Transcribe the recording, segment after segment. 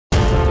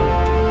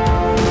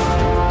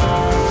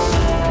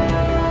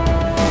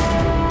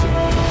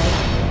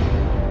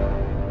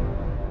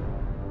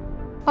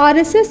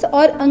RSS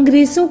और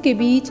अंग्रेजों के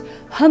बीच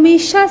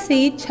हमेशा से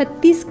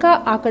 36 का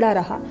आंकड़ा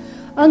रहा।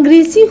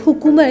 अंग्रेजी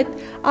हुकूमत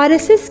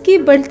आरएसएस की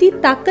बढ़ती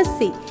ताकत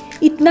से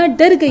इतना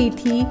डर गई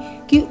थी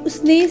कि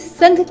उसने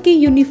संघ के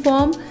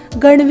यूनिफॉर्म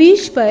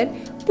गणवेश पर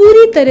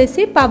पूरी तरह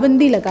से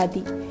पाबंदी लगा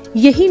दी।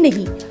 यही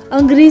नहीं,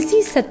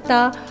 अंग्रेजी सत्ता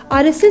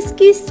आरएसएस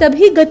की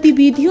सभी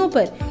गतिविधियों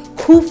पर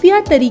खुफिया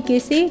तरीके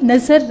से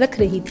नजर रख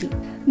रही थी।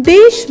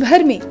 देश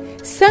भर में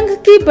संघ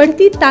की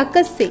बढ़ती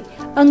ताकत से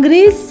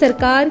अंग्रेज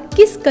सरकार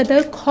किस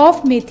कदर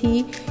खौफ में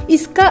थी,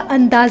 इसका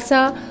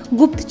अंदाजा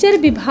गुप्तचर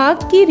विभाग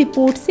की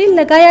रिपोर्ट से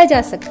लगाया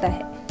जा सकता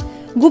है।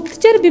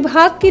 गुप्तचर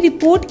विभाग की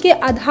रिपोर्ट के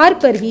आधार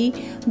पर ही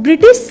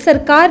ब्रिटिश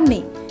सरकार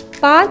ने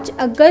 5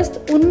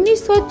 अगस्त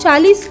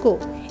 1940 को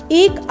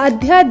एक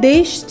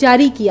अध्यादेश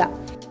जारी किया।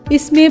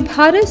 इसमें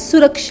भारत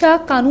सुरक्षा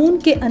कानून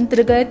के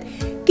अंतर्गत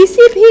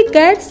किसी भी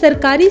गैर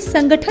सरकारी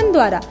संगठन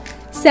द्वारा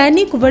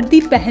सैनिक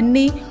वर्दी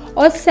पहनने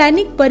और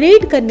सैनिक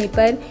परेड करने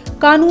पर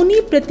कानूनी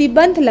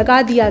प्रतिबंध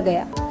लगा दिया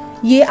गया।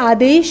 ये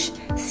आदेश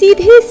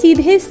सीधे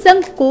सीधे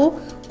संघ को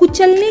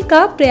कुचलने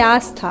का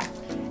प्रयास था।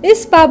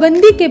 इस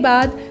पाबंदी के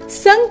बाद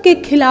संघ के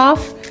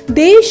खिलाफ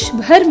देश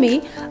भर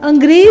में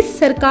अंग्रेज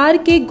सरकार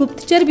के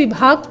गुप्तचर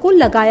विभाग को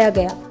लगाया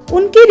गया।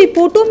 उनकी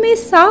रिपोर्टों में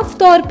साफ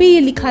तौर पे ये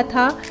लिखा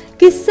था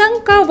कि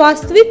संघ का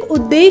वास्तविक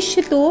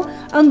उद्देश्य तो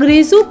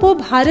अंग्रेजों को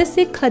भारत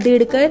से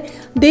खदेड़कर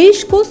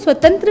देश को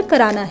स्वतंत्र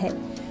कराना है।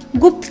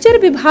 गुप्तचर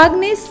विभाग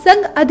ने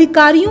संघ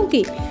अधिकारियों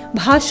के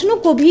भाषणों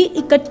को भी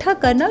इकट्ठा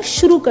करना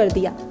शुरू कर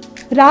दिया।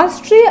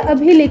 राष्ट्रीय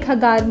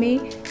अभिलेखागार में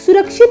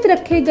सुरक्षित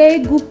रखे गए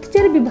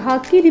गुप्तचर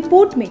विभाग की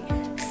रिपोर्ट में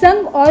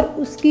संघ और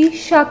उसकी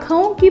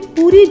शाखाओं की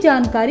पूरी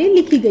जानकारी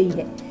लिखी गई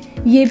है।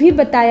 ये भी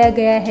बताया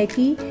गया है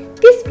कि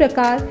किस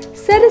प्रकार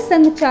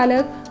सरसंघ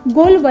चालक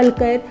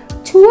गोलवलकर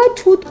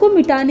छुआछूत को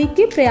मिटाने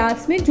के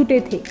प्रयास में जुटे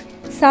थे।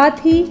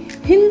 साथ ही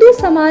हिंदू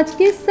समाज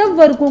के सब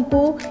वर्गों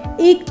को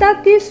एकता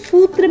के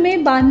सूत्र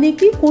में बांधने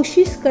की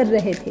कोशिश कर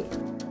रहे थे।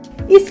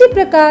 इसी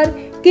प्रकार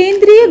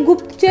केंद्रीय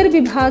गुप्तचर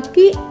विभाग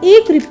की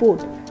एक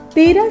रिपोर्ट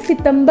 13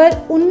 सितंबर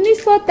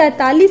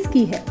 1943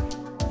 की है।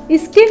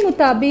 इसके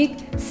मुताबिक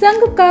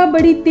संघ का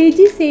बड़ी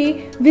तेजी से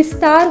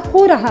विस्तार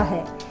हो रहा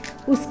है।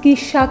 उसकी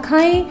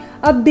शाखाएं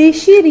अब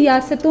देशी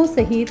रियासतों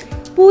सहित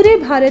पूरे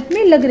भारत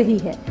में लग रही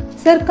है।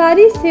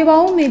 सरकारी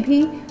सेवाओं में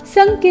भी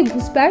संघ की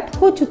घुसपैठ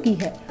हो चुकी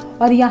है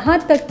और यहाँ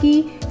तक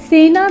कि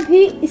सेना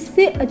भी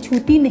इससे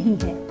अछूती नहीं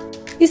है।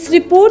 इस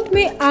रिपोर्ट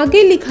में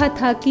आगे लिखा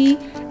था कि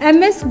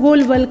एमएस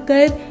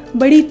गोलवलकर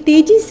बड़ी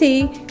तेजी से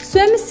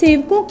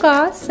स्वयंसेवकों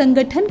का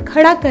संगठन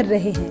खड़ा कर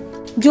रहे हैं,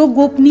 जो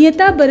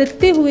गोपनीयता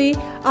बरतते हुए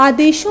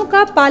आदेशों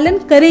का पालन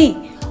करें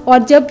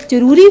और जब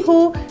जरूरी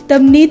हो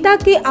तब नेता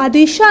के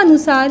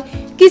आदेशानुसार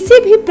किसी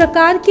भी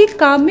प्रकार के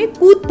काम में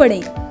कूद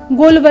पड़े।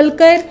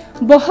 गोलवलकर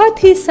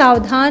बहुत ही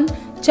सावधान,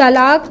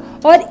 चालाक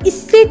और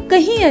इससे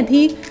कहीं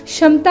अधिक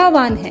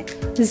क्षमतावान है।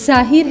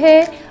 जाहिर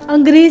है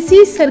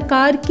अंग्रेजी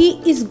सरकार की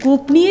इस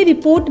गोपनीय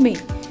रिपोर्ट में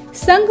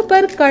संघ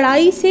पर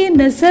कड़ाई से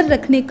नजर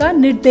रखने का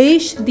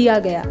निर्देश दिया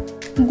गया।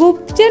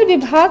 गुप्तचर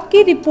विभाग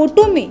की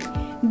रिपोर्टों में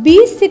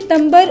 20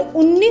 सितंबर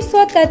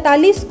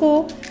 1943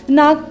 को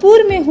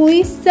नागपुर में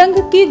हुई संघ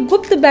की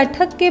गुप्त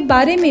बैठक के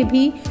बारे में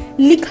भी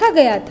लिखा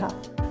गया था।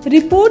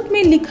 रिपोर्ट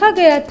में लिखा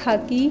गया था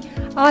कि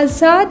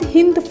आजाद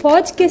हिंद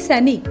फौज के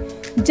सैनिक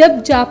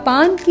जब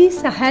जापान की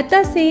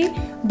सहायता से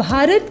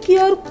भारत की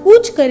ओर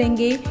कूच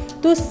करेंगे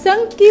तो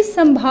संघ की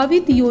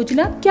संभावित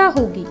योजना क्या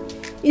होगी,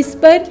 इस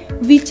पर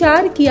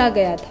विचार किया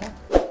गया था।